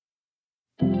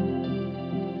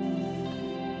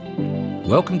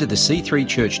Welcome to the C3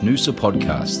 Church Noosa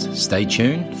podcast. Stay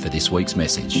tuned for this week's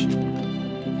message.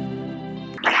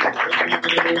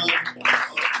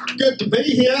 Good to be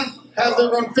here. How's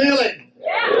everyone feeling?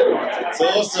 It's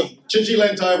awesome. Chichi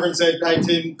leant over and said, "Hey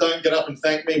Tim, don't get up and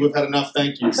thank me. We've had enough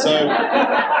thank you." So,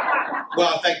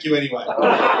 well, thank you anyway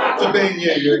for being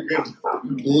here. You're a good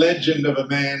legend of a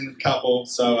man couple.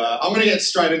 So I'm going to get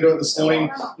straight into it this morning.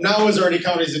 Noah's already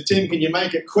come and he said, "Tim, can you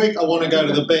make it quick? I want to go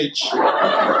to the beach."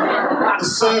 The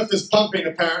surf is pumping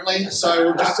apparently,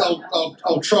 so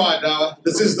I'll try it, Noah.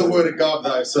 This is the word of God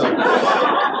though, so all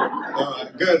right,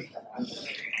 good.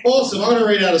 Awesome. I'm going to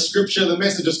read out a scripture. The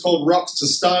message is called Rocks to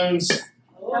Stones,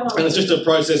 and it's just a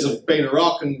process of being a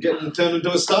rock and getting turned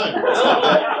into a stone. It's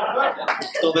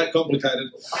not that complicated.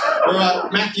 All right,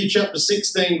 Matthew chapter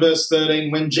 16, verse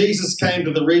 13. When Jesus came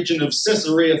to the region of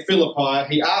Caesarea Philippi,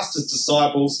 he asked his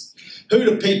disciples, "Who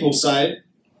do people say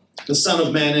the Son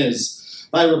of Man is?"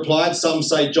 They replied, "Some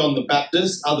say John the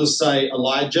Baptist, others say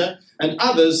Elijah, and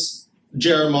others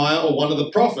Jeremiah or one of the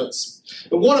prophets.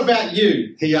 But what about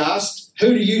you?" he asked.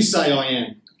 "Who do you say I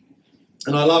am?"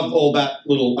 And I love all that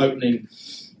little opening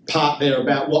part there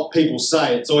about what people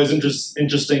say. It's always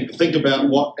interesting to think about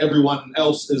what everyone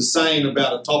else is saying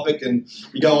about a topic, and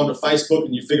you go onto Facebook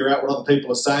and you figure out what other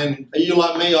people are saying. Are you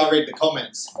like me? I read the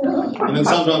comments. And then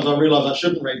sometimes I realise I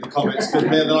shouldn't read the comments, but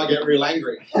then I get real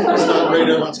angry. I start reading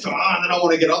everyone's comment, and then I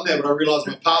want to get on there, but I realise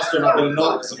I'm a pastor and I better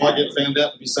not, because if I get found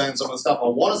out to be saying some of the stuff I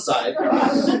want to say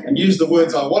and use the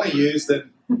words I want to use, then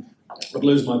I'd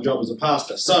lose my job as a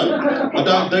pastor. So I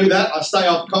don't do that. I stay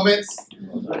off comments.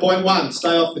 Point one,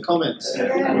 stay off the comments.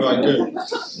 Right, good.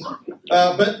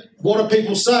 But what do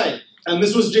people say? And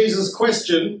this was Jesus'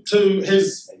 question to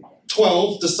his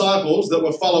 12 disciples that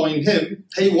were following him.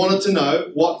 He wanted to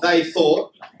know what they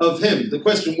thought of him. The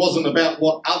question wasn't about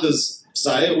what others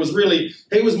say. It was really,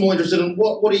 he was more interested in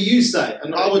what do you say?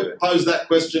 And I would pose that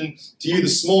question to you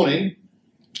this morning.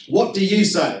 What do you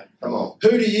say? Come on.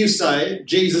 Who do you say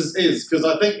Jesus is? Because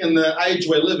I think in the age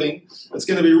we're living, it's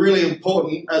going to be really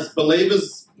important as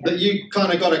believers that you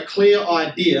kind of got a clear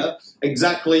idea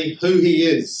exactly who he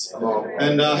is.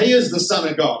 And he is the Son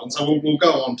of God. And so we'll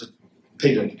go on to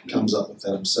Peter comes up with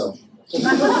that himself.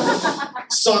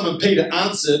 Simon Peter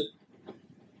answered,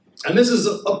 and this is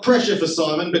a pressure for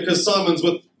Simon because Simon's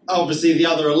with obviously the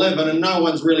other 11 and no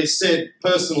one's really said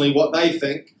personally what they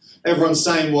think. Everyone's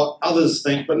saying what others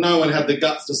think, but no one had the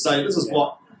guts to say, "This is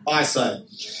what I say."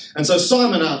 And so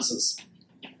Simon answers,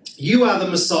 "You are the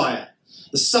Messiah,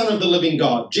 the Son of the living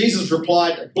God." Jesus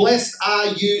replied, "Blessed are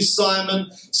you, Simon,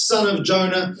 son of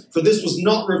Jonah, for this was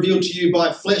not revealed to you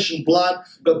by flesh and blood,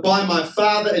 but by my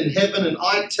Father in heaven. And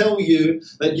I tell you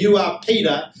that you are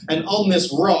Peter, and on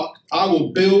this rock I will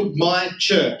build my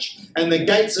church, and the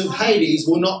gates of Hades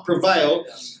will not prevail,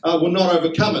 will not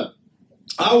overcome it.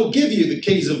 I will give you the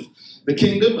keys of the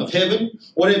kingdom of heaven.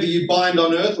 Whatever you bind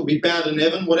on earth will be bound in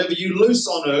heaven. Whatever you loose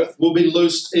on earth will be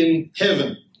loosed in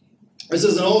heaven." This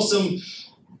is an awesome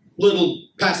little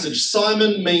passage.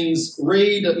 Simon means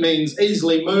reed. It means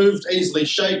easily moved, easily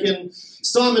shaken.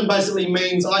 Simon basically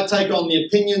means I take on the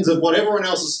opinions of what everyone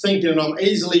else is thinking and I'm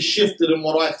easily shifted in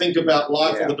what I think about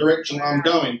life or the direction I'm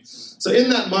going. So in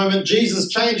that moment, Jesus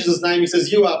changes his name. He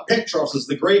says, "You are Petros," is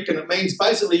the Greek, and it means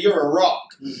basically you're a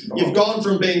rock. You've gone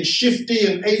from being shifty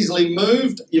and easily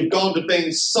moved, you've gone to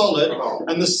being solid,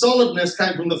 and the solidness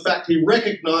came from the fact he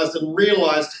recognized and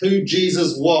realized who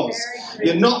Jesus was.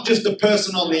 You're not just a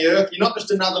person on the earth, you're not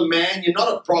just another man, you're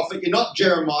not a prophet, you're not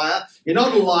Jeremiah, you're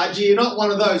not Elijah, you're not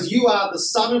one of those. You are the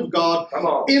Son of God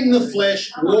in the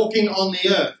flesh, walking on the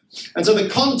earth. And so the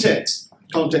context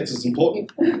is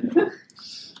important.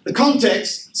 The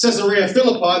context, Caesarea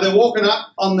Philippi, they're walking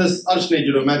up on this. I just need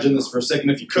you to imagine this for a second,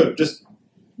 if you could. Just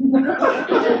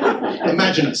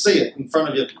imagine it, see it in front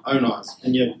of your own eyes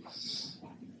and your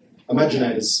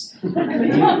imaginators.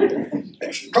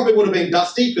 Probably would have been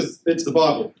dusty because it's the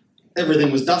Bible.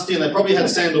 Everything was dusty and they probably had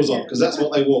sandals on because that's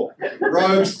what they wore.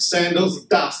 Robes, sandals,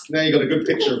 dust. Now you've got a good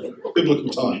picture of biblical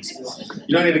times.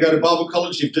 You don't need to go to Bible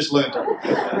college, you've just learned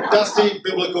it. Dusty,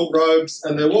 biblical robes,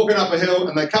 and they're walking up a hill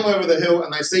and they come over the hill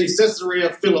and they see Caesarea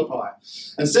Philippi.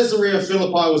 And Caesarea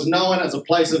Philippi was known as a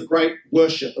place of great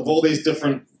worship of all these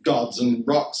different gods and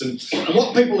rocks. And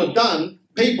what people had done,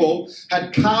 people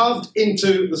had carved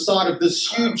into the side of this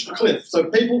huge cliff. So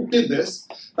people did this.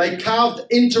 They carved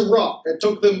into rock. It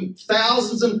took them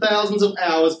thousands and thousands of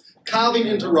hours carving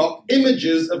into rock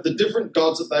images of the different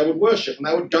gods that they would worship. And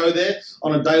they would go there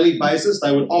on a daily basis.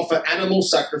 They would offer animal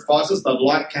sacrifices. They'd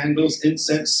light candles,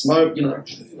 incense, smoke,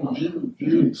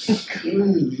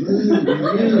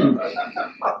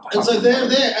 And so they're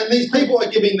there, and these people are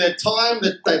giving their time,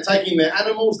 they're taking their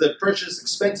animals, their precious,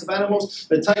 expensive animals,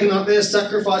 they're taking up there,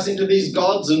 sacrificing to these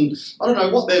gods, and I don't know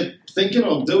what they're thinking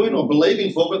or doing or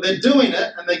believing for, but they're doing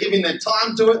it, and they're giving their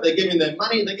time to it, they're giving their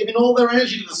money, they're giving all their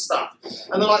energy to the stuff.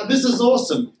 And they're like, this is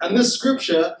awesome. And this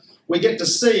scripture, we get to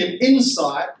see an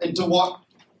insight into what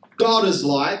God is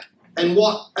like and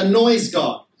what annoys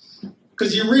God.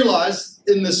 Because you realise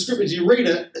in the scriptures, you read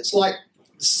it, it's like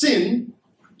sin,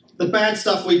 the bad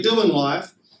stuff we do in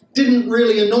life, didn't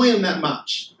really annoy him that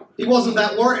much. He wasn't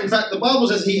that worried. In fact, the Bible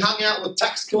says he hung out with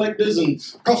tax collectors and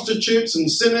prostitutes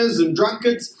and sinners and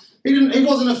drunkards. He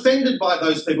wasn't offended by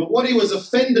those people. What he was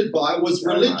offended by was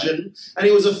religion, and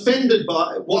he was offended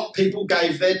by what people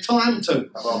gave their time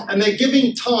to. And they're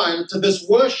giving time to this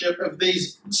worship of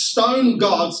these stone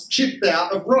gods chipped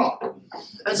out of rock.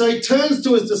 And so he turns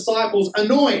to his disciples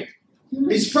annoyed.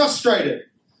 He's frustrated.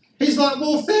 He's like,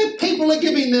 well, if their people are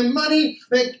giving them money,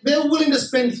 they're willing to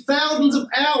spend thousands of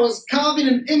hours carving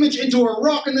an image into a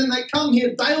rock, and then they come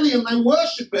here daily and they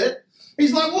worship it.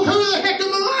 He's like, well, who the heck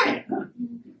am I?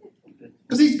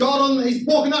 Because he's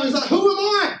walking up, he's like, who am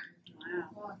I?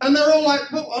 And they're all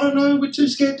like, well, I don't know, we're too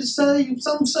scared to say.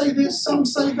 Some say this, some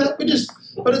say that.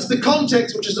 But it's the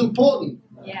context which is important.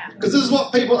 Yeah. Because this is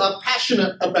what people are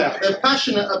passionate about. They're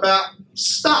passionate about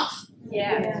stuff.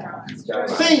 Yeah.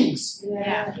 Things.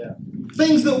 Yeah.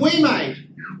 Things that we made.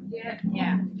 Yeah.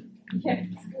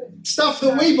 Stuff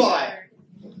that we buy.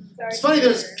 It's funny that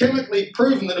it's chemically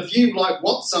proven that if you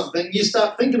want something, you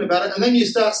start thinking about it and then you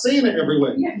start seeing it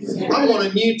everywhere. I want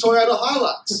a new Toyota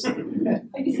Hilux.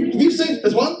 You've seen,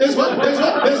 there's one.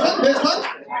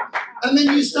 And then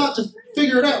you start to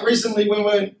figure it out. Recently we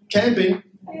were camping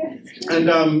and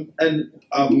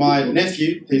my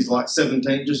nephew, he's like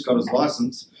 17, just got his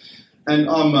license. And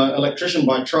I'm an electrician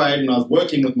by trade, and I was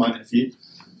working with my nephew.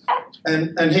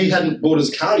 And he hadn't bought his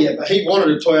car yet, but he wanted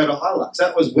a Toyota Hilux.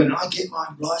 That was when I get my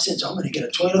license, I'm going to get a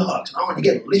Toyota Hilux, and I'm going to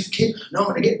get a lift kit, and I'm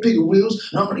going to get bigger wheels,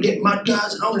 and I'm going to get mud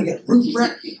guards, and I'm going to get a roof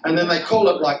rack. And then they call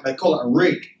it a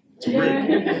rig. It's a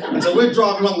rig. And so we're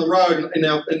driving along the road in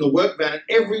the work van,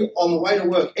 and on the way to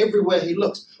work, everywhere he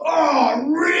looks, oh,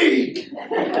 rig!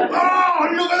 Oh,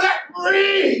 look at that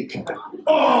rig!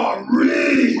 Oh,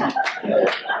 rig!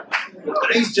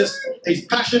 And he's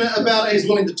passionate about it, he's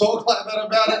willing to talk like that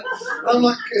about it. And I'm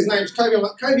like, his name's Kobe, I'm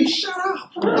like, Kobe, shut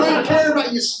up. I don't care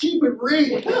about your stupid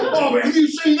rig. Oh, but have you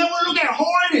seen that one? Look how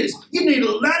high it is. You need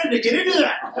a ladder to get into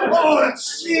that. Oh,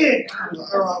 that's sick.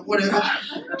 All right, whatever.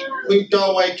 We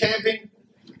go away camping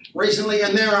recently,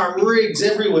 and there are rigs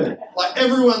everywhere. Like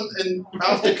everyone,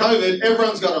 after COVID,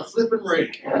 everyone's got a flipping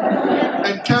rig.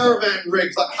 And caravan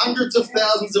rigs, like hundreds of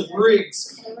thousands of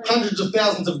rigs, hundreds of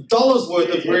thousands of dollars worth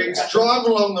of rigs, drive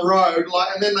along the road,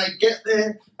 and then they get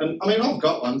there, and I mean, I've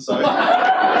got one, so I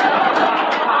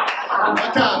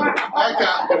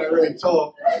can't really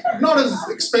talk. Not as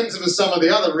expensive as some of the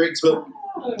other rigs, but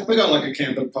we got like a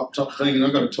camper pop top thing, and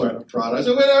I've got a Toyota Prado.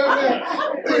 So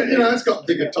it's got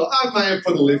bigger top. I may have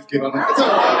put a lift kit on it. It's all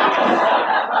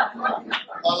right.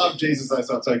 I love Jesus though,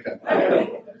 so it's okay.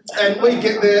 And we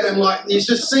get there, and you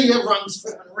just see everyone's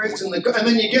rigs, and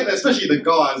then you get there, especially the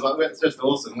guys. It's just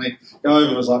awesome. We go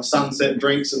over, there's sunset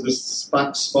drinks at this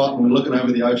spot, and we're looking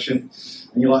over the ocean.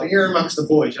 And you're amongst the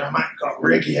boys, mate, got a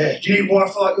rig, yeah. Do you need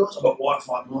Wi-Fi? Yours? I've got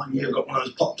Wi-Fi mine, yeah. I've got one of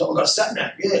those pop top. I've got a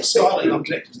sat-nav, yeah. Skylink, I'm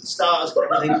connected to the stars,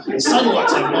 got everything. The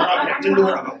satellite's in mine, I'm connected to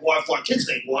it. I've got Wi-Fi. Kids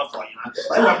need Wi-Fi,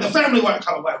 The family won't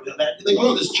come away without that. They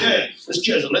go, this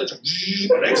chair's electric.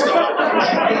 Next time,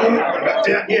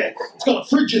 down, yeah. It's got a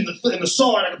fridge in the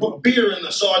side. I can put a beer in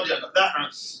the side, yeah, I've got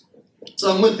that.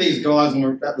 So I'm with these guys, and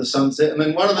we're at the sunset, and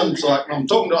then one of them's like, I'm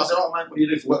talking to him, I said, oh, mate, what do you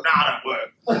do for work? No, I don't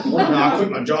work. No, I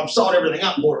quit my job, sold everything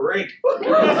up, bought a rig. Good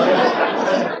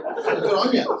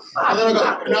on you. And then I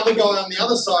got another guy on the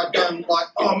other side going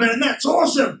oh, man, that's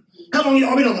awesome. How long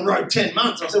I've been on the road 10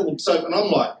 months. I said, and I'm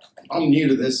like, I'm new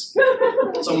to this.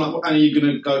 So I'm like, well, are you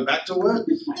going to go back to work?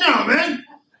 No, man.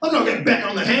 I'm not getting back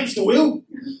on the hamster wheel.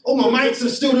 All my mates are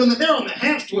still doing that. They're on the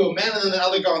hamster wheel, man. And then the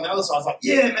other guy on the other side was like,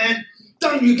 yeah, man.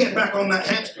 Don't you get back on that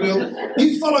hamster wheel.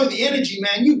 You follow the energy,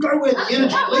 man. You go where the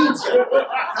energy leads you.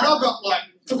 And I've got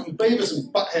fucking Beavis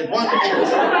and Butthead. One is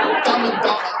dumb and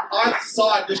dumber. Either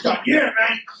side just going, yeah,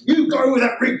 man. You go where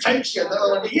that rig takes you. And the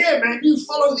other one, yeah, man. You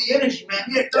follow the energy, man.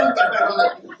 Yeah, don't get back on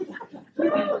that.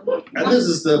 And this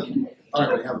is I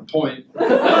don't really have a point.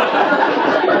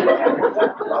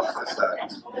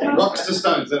 Rocks to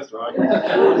stones, that's right.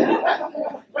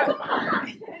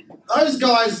 those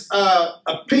guys are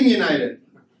opinionated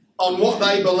on what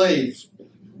they believe.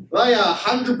 They are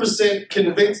 100%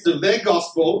 convinced of their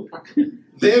gospel,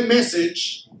 their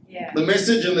message, the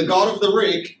message and the God of the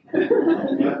rig,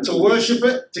 to worship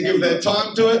it, to give their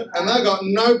time to it, and they've got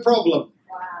no problem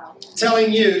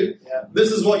telling you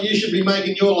this is what you should be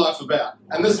making your life about,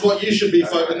 and this is what you should be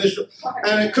focusing.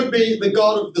 And it could be the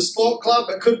God of the sport club,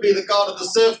 it could be the God of the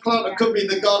surf club, it could be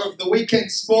the God of the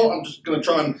weekend sport. I'm just going to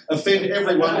try and offend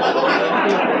everyone. I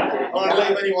don't want to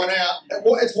leave anyone out.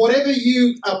 It's whatever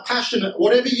you are passionate,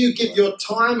 whatever you give your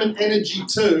time and energy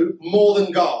to more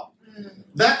than God.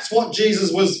 That's what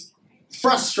Jesus was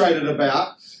frustrated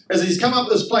about. As he's come up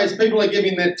to this place, people are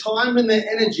giving their time and their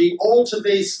energy all to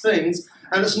these things.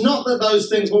 And it's not that those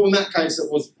things, well, in that case,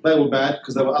 they were bad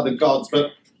because there were other gods.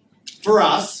 But for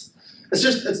us,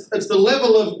 it's the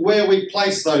level of where we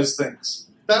place those things.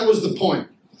 That was the point.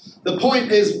 The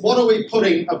point is, what are we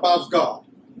putting above God?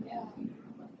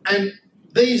 And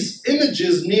these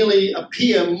images nearly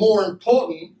appear more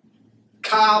important,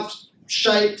 carved,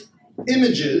 shaped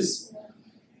images.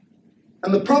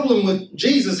 And the problem with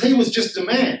Jesus, he was just a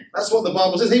man. That's what the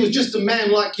Bible says. He was just a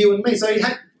man like you and me. So he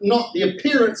had not the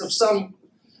appearance of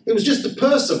he was just a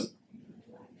person.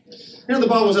 You know, the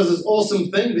Bible says this awesome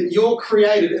thing that you're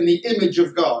created in the image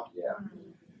of God.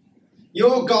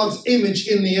 You're God's image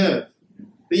in the earth.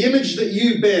 The image that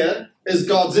you bear is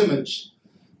God's image.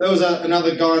 There was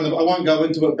another guy, I won't go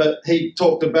into it, but he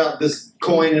talked about this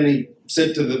coin and he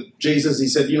said to Jesus, he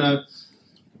said,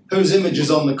 whose image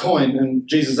is on the coin? And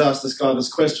Jesus asked this guy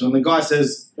this question, and the guy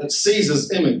says, it's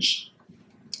Caesar's image.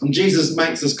 And Jesus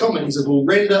makes this comment. He says, well,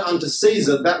 render unto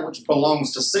Caesar that which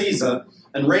belongs to Caesar,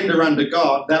 and render unto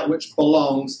God that which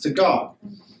belongs to God.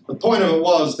 The point of it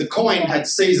was the coin had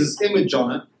Caesar's image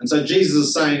on it, and so Jesus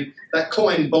is saying that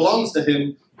coin belongs to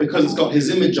him because it's got his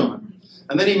image on it.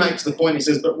 And then he makes the point, he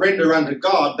says, but render unto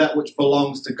God that which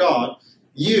belongs to God.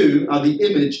 You are the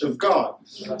image of God.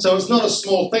 So it's not a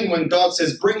small thing when God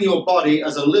says, bring your body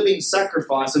as a living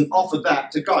sacrifice and offer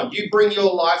that to God. You bring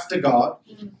your life to God.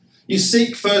 You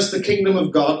seek first the kingdom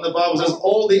of God, and the Bible says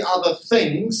all the other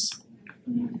things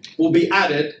will be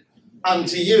added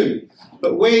unto you.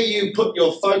 But where you put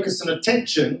your focus and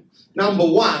attention, number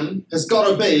one, has got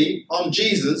to be on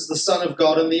Jesus, the Son of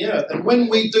God in the earth. And when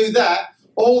we do that,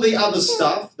 all the other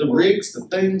stuff, the rigs, the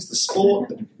things, the sport,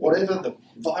 the whatever, the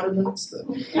vitamins,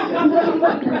 whatever.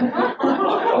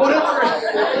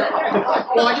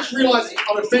 Well, I just realised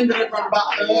I'd offended everyone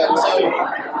but her, and so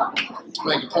I'll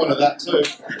make a point of that too.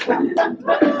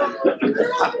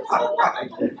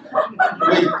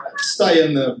 We stay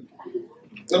in the...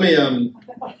 Let me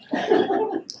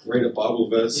read a Bible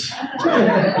verse.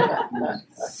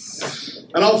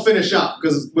 And I'll finish up,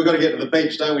 because we've got to get to the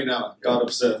beach, don't we, Noah? God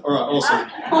of surf. All right, awesome.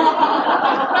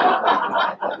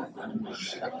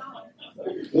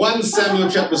 1 Samuel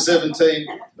chapter 17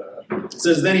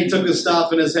 says, then he took a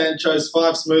staff in his hand, chose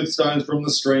 5 smooth stones from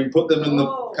the stream, put them in the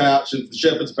pouch of the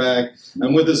shepherd's bag,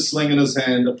 and with his sling in his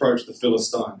hand approached the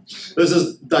Philistine. This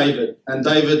is David, and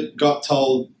David got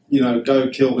told, go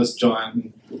kill this giant.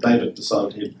 And David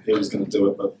decided he was going to do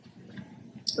it, but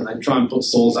and they try and put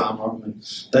Saul's armour on him, and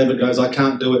David goes, I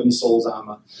can't do it in Saul's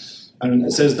armour. And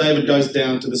it says David goes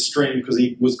down to the stream because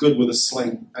he was good with a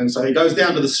sling. And so he goes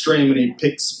down to the stream and he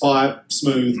picks 5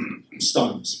 smooth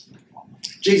stones.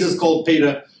 Jesus called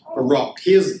Peter a rock.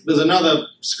 There's another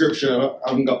scripture, I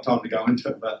haven't got time to go into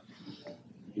it, but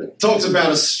it talks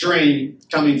about a stream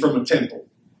coming from a temple.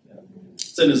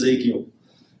 It's in Ezekiel.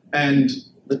 And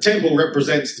the temple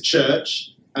represents the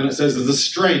church, and it says there's a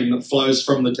stream that flows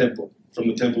from the temple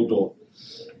door.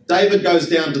 David goes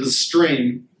down to the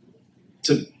stream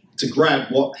to grab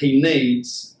what he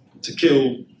needs to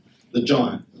kill the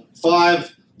giant.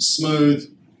 5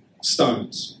 smooth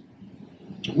stones.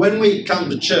 When we come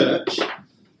to church,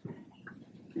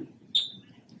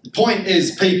 the point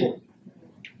is people.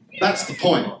 That's the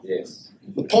point. Yes.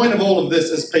 The point of all of this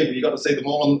is people. You've got to see them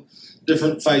all on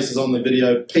different faces on the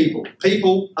video. People.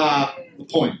 People are the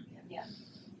point.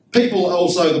 People are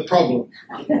also the problem.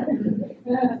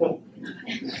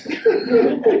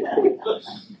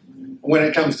 When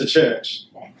it comes to church.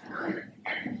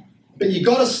 But you've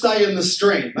got to stay in the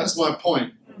stream. That's my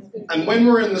point. And when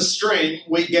we're in the stream,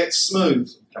 we get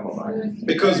smooth. Come on, mate.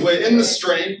 Because we're in the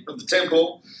stream of the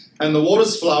temple and the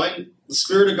water's flowing, the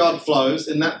Spirit of God flows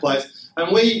in that place,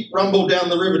 and we rumble down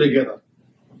the river together.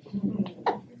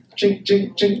 Chink,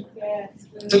 chink, chink.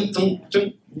 Chink, chink,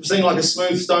 chink. You've seen like a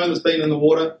smooth stone that's been in the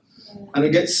water, and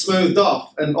it gets smoothed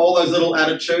off, and all those little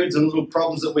attitudes and little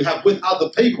problems that we have with other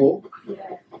people,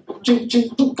 chink,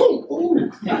 chink, chink,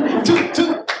 chink, chink,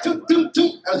 chink, chink,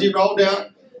 chink, as you roll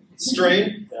down the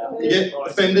stream, You get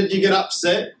offended, you get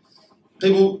upset.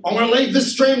 People, I'm going to leave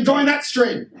this stream, join that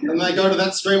stream. And they go to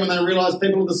that stream and they realise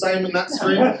people are the same in that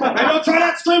stream. Maybe I'll try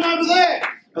that stream over there.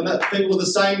 And that people are the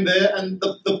same there. And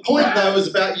the point, though, is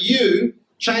about you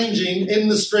changing in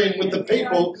the stream with the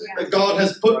people that God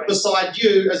has put beside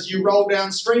you as you roll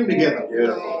downstream together.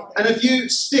 Yeah. And if you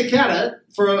stick at it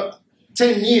for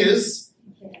 10 years,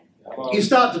 you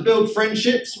start to build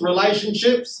friendships,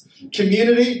 relationships,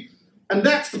 community, and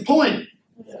that's the point.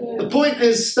 The point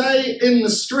is stay in the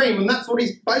stream, and that's what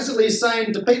he's basically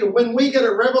saying to Peter. When we get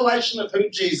a revelation of who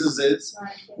Jesus is,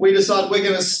 we decide we're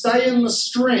going to stay in the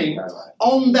stream.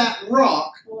 On that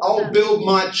rock, I'll build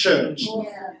my church.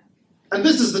 And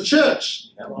this is the church.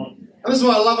 And this is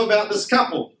what I love about this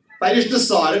couple. They just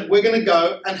decided we're going to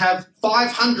go and have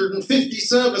 550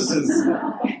 services.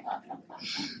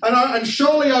 And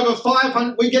surely over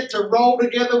 500, we get to roll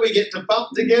together, we get to bump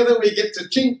together, we get to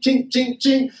chink, chink, chink,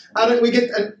 chink.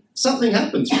 And something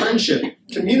happens, friendship,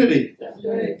 community.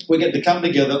 We get to come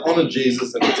together, honour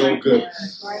Jesus, and it's all good.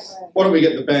 Why don't we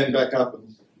get the band back up?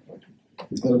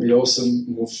 That'll be awesome.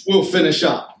 We'll finish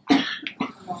up.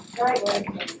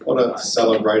 What a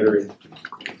celebratory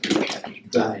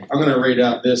day. I'm going to read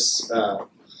out this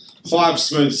 5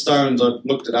 smooth stones. I've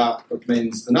looked it up. It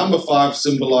means the number 5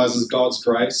 symbolises God's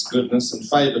grace, goodness and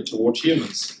favour towards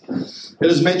humans.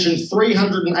 It is mentioned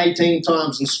 318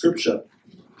 times in Scripture.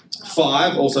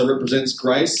 5 also represents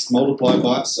grace multiplied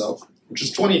by itself, which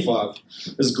is 25.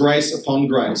 There's grace upon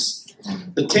grace.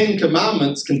 The 10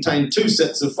 commandments contain 2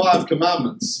 sets of 5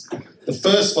 commandments. The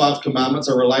first 5 commandments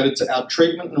are related to our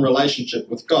treatment and relationship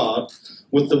with God,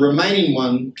 with the remaining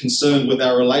one concerned with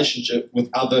our relationship with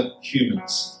other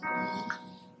humans.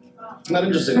 Isn't that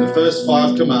interesting? The first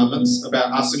 5 commandments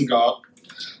about us and God.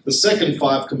 The second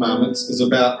 5 commandments is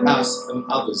about us and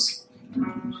others.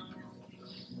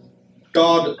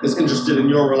 God is interested in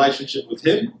your relationship with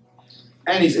Him,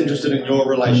 and He's interested in your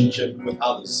relationship with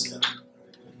others.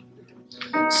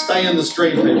 Stay in the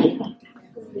stream, people.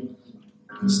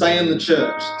 Stay in the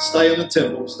church. Stay in the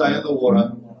temple. Stay in the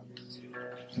water.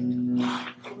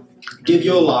 Give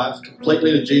your life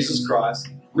completely to Jesus Christ.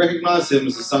 Recognize Him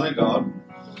as the Son of God.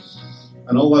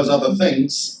 And all those other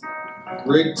things,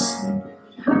 rigs,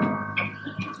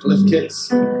 lift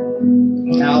kits,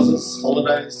 houses,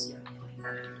 holidays,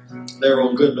 they're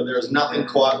all good, but there is nothing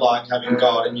quite like having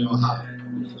God in your heart.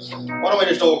 Why don't we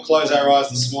just all close our eyes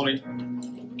this morning?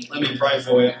 Let me pray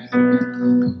for you.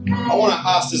 I want to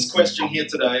ask this question here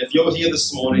today. If you're here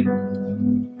this morning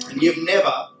and you've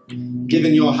never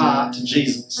given your heart to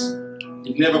Jesus,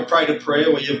 you've never prayed a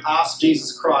prayer where you've asked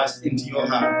Jesus Christ into your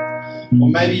heart, or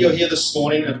maybe you're here this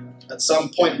morning and at some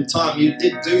point in time you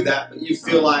did do that, but you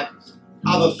feel like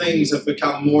other things have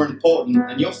become more important,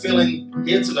 and you're feeling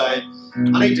here today,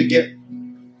 I need to get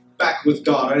back with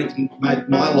God. I need to make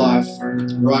my life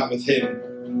right with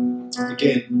Him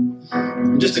again.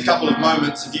 In just a couple of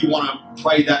moments, if you want to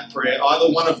pray that prayer, either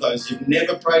one of those, you've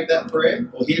never prayed that prayer,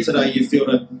 or here today you feel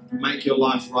to make your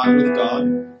life right with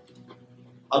God,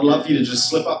 I'd love for you to just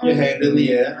slip up your hand in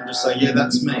the air and just say, yeah,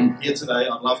 that's me. Here today,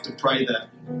 I'd love to pray that.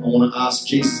 I want to ask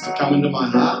Jesus to come into my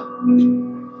heart.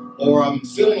 Or I'm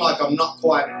feeling like I'm not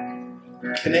quite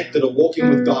connected or walking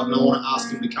with God and I want to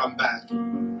ask Him to come back.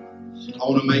 I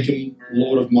want to make Him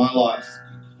Lord of my life.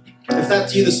 If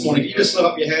that's you this morning, can you just slip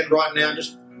up your hand right now?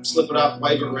 Just slip it up,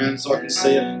 wave it around so I can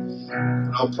see it.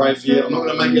 And I'll pray for you. I'm not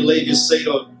going to make you leave your seat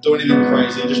or do anything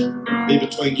crazy. Just be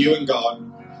between you and God.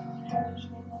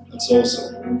 That's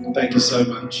awesome. Thank you so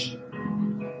much.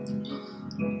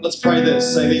 Let's pray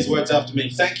this. Say these words after me.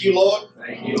 Thank you, Lord.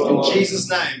 Thank you, Lord. In Jesus'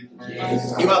 name.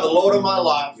 You are the Lord of my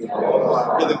life. You're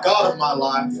the God of my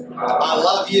life. I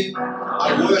love you.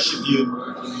 I worship you.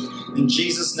 In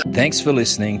Jesus' name. Thanks for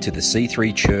listening to the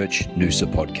C3 Church Noosa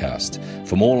podcast.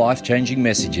 For more life-changing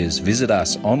messages, visit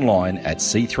us online at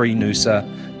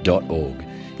c3noosa.org.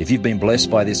 If you've been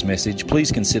blessed by this message,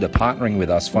 please consider partnering with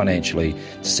us financially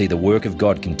to see the work of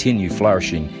God continue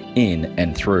flourishing in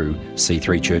and through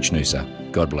C3 Church Noosa.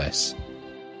 God bless.